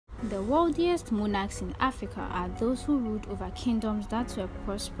The wealthiest monarchs in Africa are those who ruled over kingdoms that were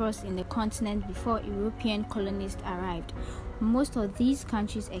prosperous in the continent before European colonists arrived. Most of these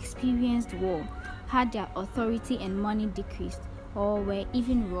countries experienced war, had their authority and money decreased, or were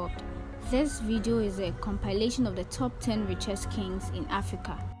even robbed. This video is a compilation of the top 10 richest kings in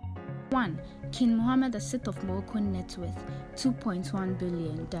Africa. 1. King Mohammed VI of Morocco, net worth $2.1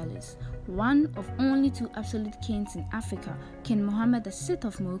 billion. One of only two absolute kings in Africa, King Mohammed VI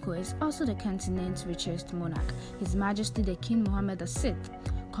of Morocco is also the continent's richest monarch. His Majesty the King Mohammed VI,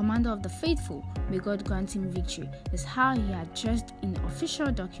 Commander of the Faithful, may God grant him victory, is how he addressed in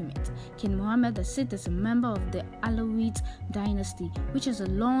official documents. King Mohammed VI is a member of the Alawite dynasty, which has a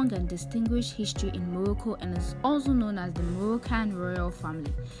long and distinguished history in Morocco and is also known as the Moroccan royal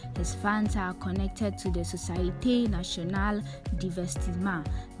family. His fans are connected to the Société Nationale d'Investissement,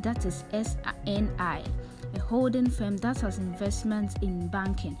 that is SNI, a holding firm that has investments in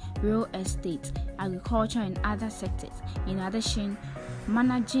banking, real estate, agriculture, and other sectors. In addition,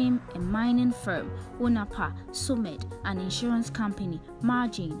 managing a mining firm, Onapa, Sumed, an insurance company,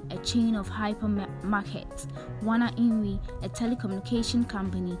 Margin, a chain of hypermarkets, Wana Inwi, a telecommunication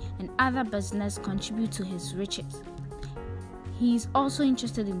company, and other business contribute to his riches. He is also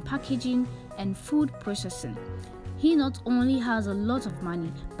interested in packaging and food processing. He not only has a lot of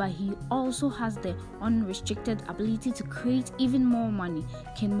money, but he also has the unrestricted ability to create even more money.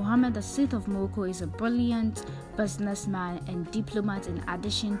 King Mohammed VI of Morocco is a brilliant businessman and diplomat in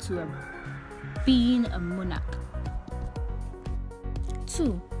addition to being a monarch.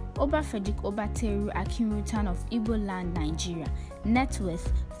 2. Oba Fredrick Obateru Akinruntan of Igbo land, Nigeria, net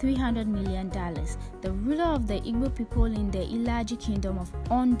worth $300 million. The ruler of the Igbo people in the Ilaji Kingdom of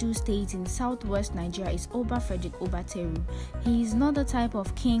Ondo State in southwest Nigeria is Oba Fredrick Obateru. He is not the type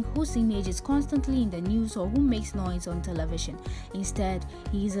of king whose image is constantly in the news or who makes noise on television. Instead,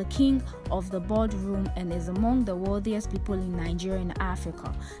 he is a king of the boardroom and is among the wealthiest people in Nigeria and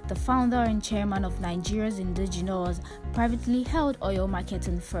Africa. The founder and chairman of Nigeria's indigenous, privately held oil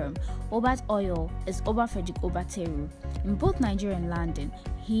marketing firm, Obat Oil, is Oba Fredrick Obateru. In both Nigeria and London,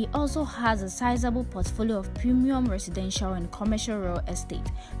 he also has a sizable portfolio of premium residential and commercial real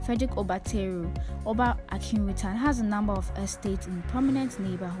estate. Fredrick Obateru, Oba Akinruntan, has a number of estates in prominent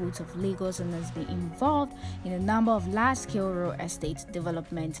neighborhoods of Lagos and has been involved in a number of large-scale real estate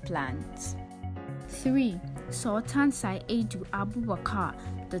development plans. 3. Sultan Saidu Abubakar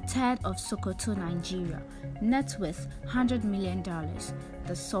III of Sokoto, Nigeria, net worth $100 million.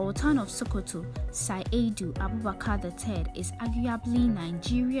 The Sultan of Sokoto, Saidu Abubakar III, is arguably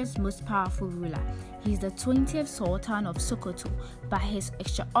Nigeria's most powerful ruler. He is the 20th Sultan of Sokoto, but his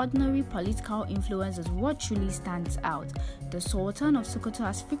extraordinary political influence is what truly stands out. The Sultan of Sokoto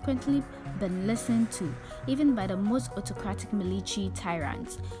has frequently been listened to, even by the most autocratic military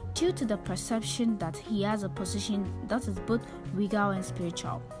tyrants, due to the perception that he has a position that is both regal and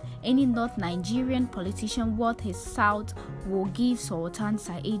spiritual. Any North Nigerian politician worth his salt will give Sultan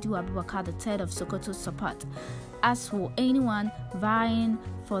Saidu Abubakar III of Sokoto support, as will anyone vying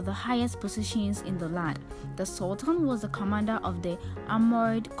for the highest positions in the land. The Sultan was the commander of the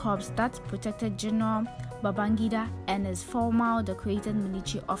armored corps that protected General Babangida and is former decorated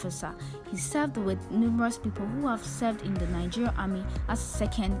military officer. He served with numerous people who have served in the Nigerian army as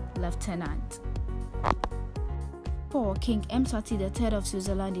second lieutenant. 4. King Mswati III of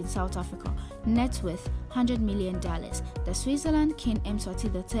Switzerland in South Africa, net worth $100 million. The Switzerland King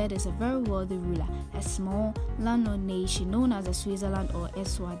Mswati III is a very wealthy ruler. A small, landlocked nation known as the Switzerland or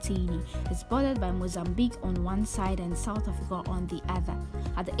Eswatini is bordered by Mozambique on one side and South Africa on the other.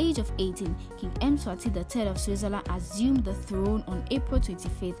 At the age of 18, King Mswati III of Switzerland assumed the throne on April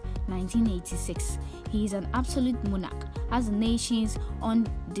 25, 1986. He is an absolute monarch, as the nation's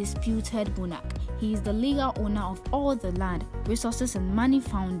undisputed monarch. He is the legal owner of all the land, resources, and money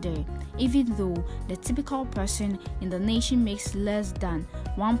found there, even though the typical person in the nation makes less than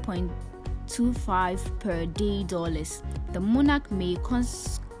 1.25 per day dollars. The monarch may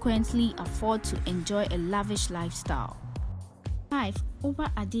consequently afford to enjoy a lavish lifestyle. 5.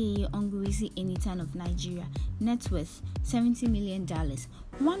 Oba Adeyeye Ogunwusi Enitan of Nigeria, net worth $70 million.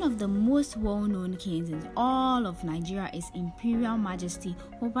 One of the most well-known kings in all of Nigeria is Imperial Majesty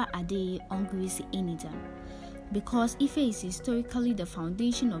Oba Adeyeye Ogunwusi Enitan. Because Ife is historically the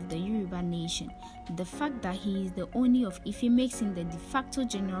foundation of the Yoruba nation, the fact that he is the Oni of Ife makes him the de facto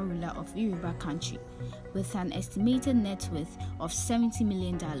general ruler of Yoruba country. With an estimated net worth of $70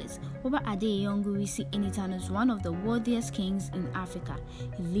 million, Oba Adeyeye Ogunwusi Enitan is one of the wealthiest kings in Africa.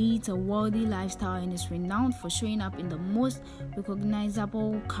 He leads a wealthy lifestyle and is renowned for showing up in the most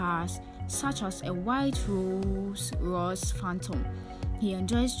recognizable cars, such as a white Rolls-Royce Phantom, He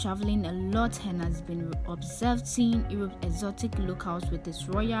enjoys traveling a lot and has been observed seeing Europe's exotic locales with his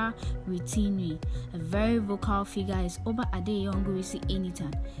royal retinue. A very vocal figure is Oba Adeyeye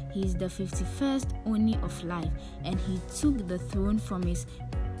Enitan. He is the 51st Oni of Life, and he took the throne from his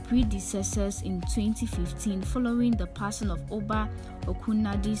predecessors in 2015 following the passing of Oba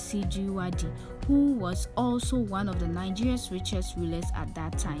Okunadi Sijuwadi, who was also one of the Nigeria's richest rulers at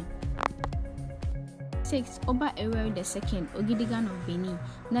that time. 6. Oba Ewuare II, Ogidigan of Benin,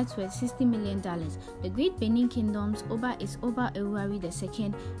 net worth $60 million. The Great Benin Kingdom's Oba is Oba Ewuare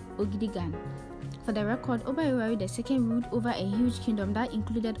II, Ogidigan. For the record, Oba Ewuare II ruled over a huge kingdom that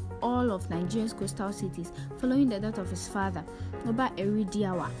included all of Nigeria's coastal cities. Following the death of his father, Oba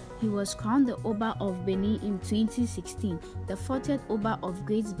Eridiawa, he was crowned the Oba of Benin in 2016, the 40th Oba of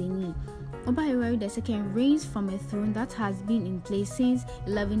Great Benin. Oba Ewuare II reigns from a throne that has been in place since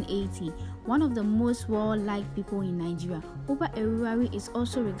 1180. One of the most warlike people in Nigeria, Oba Ewuare is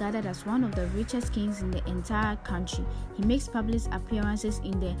also regarded as one of the richest kings in the entire country. He makes public appearances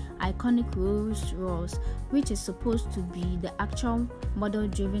in the iconic Rolls Royce, which is supposed to be the actual model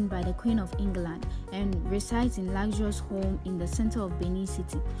driven by the Queen of England, and resides in luxurious home in the center of Benin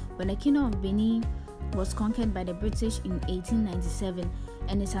City. When the Kingdom of Benin was conquered by the British in 1897,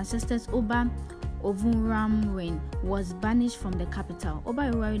 and his ancestors Oba of Nigeria was banished from the capital,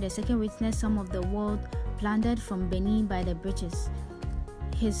 Oba Ewuare II witnessed some of the wealth plundered from Benin by the British.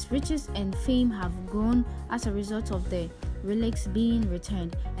 His riches and fame have grown as a result of the relics being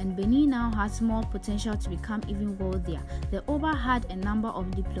returned, and Benin now has more potential to become even wealthier. The Oba had a number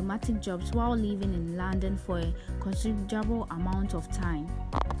of diplomatic jobs while living in London for a considerable amount of time.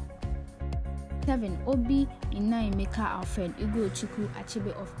 7. Obi Nnaemeka Alfred Ugochukwu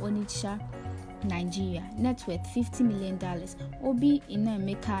Achebe of Onitsha, Nigeria, net worth $50 million. Obi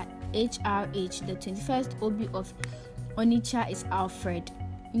Nnaemeka HRH, the 21st Obi of Onitsha, is Alfred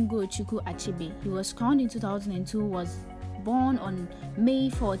Ugochukwu Achebe. He was crowned in 2002, was born on May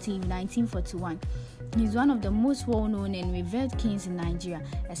 14, 1941. He is one of the most well-known and revered kings in Nigeria,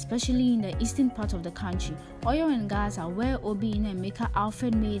 especially in the eastern part of the country. Oil and gas are where Obi Nnaemeka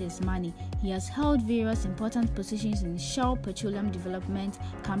Alfred made his money. He has held various important positions in Shell Petroleum Development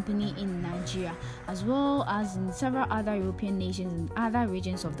Company in Nigeria, as well as in several other European nations and other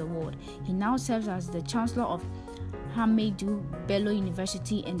regions of the world. He now serves as the Chancellor of Ahmadu Bello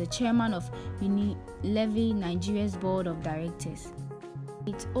University and the chairman of Unilever Nigeria's board of directors.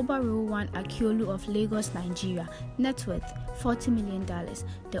 It's Oba Rilwan Akiolu of Lagos, Nigeria, net worth $40 million.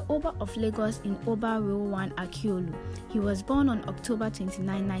 The Oba of Lagos in Oba Rilwan Akiolu. He was born on October 29,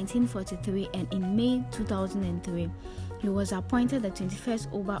 1943, and in May 2003. He was appointed the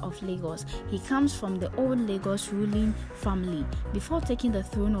 21st Oba of Lagos. He comes from the old Lagos ruling family before taking the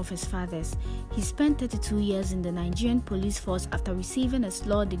throne of his fathers. He spent 32 years in the Nigerian police force after receiving a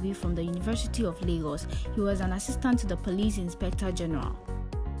law degree from the University of Lagos. He was an assistant to the police inspector general.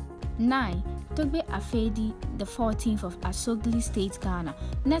 9. Togbe Afede, the 14th of Asogli State, Ghana,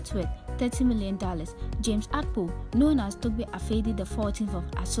 net worth $30 million. James Akpo, known as Togbe Afede, the 14th of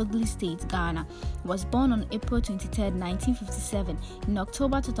Asogli State, Ghana, was born on April 23, 1957. In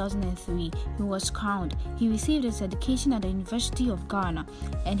October 2003, he was crowned. He received his education at the University of Ghana,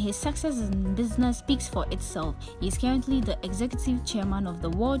 and his success in business speaks for itself. He is currently the executive chairman of the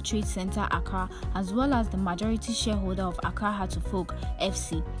World Trade Center Accra, as well as the majority shareholder of Accra Heart of Oak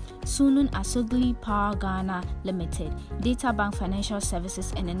FC, Sunun Asogli Power Ghana Limited, Data Bank Financial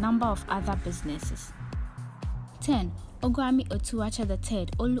Services, and a number of other businesses. 10. Ogiame Atuwatse III,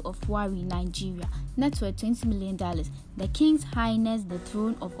 Olu of Ewuare, Nigeria, net worth $20 million. The King's Highness, the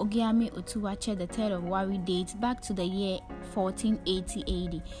throne of Ogiame Atuwatse III of Ewuare dates back to the year 1480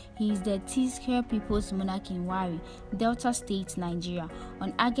 AD. He is the Tizker People's Monarch in Ewuare, Delta State, Nigeria.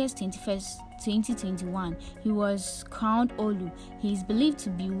 On August 21st, 2021, he was crowned Olu. He is believed to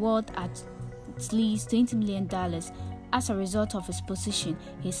be worth at least $20 million as a result of his position,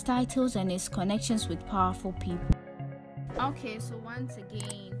 his titles, and his connections with powerful people. Okay, so once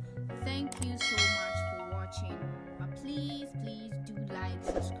again, thank you so much.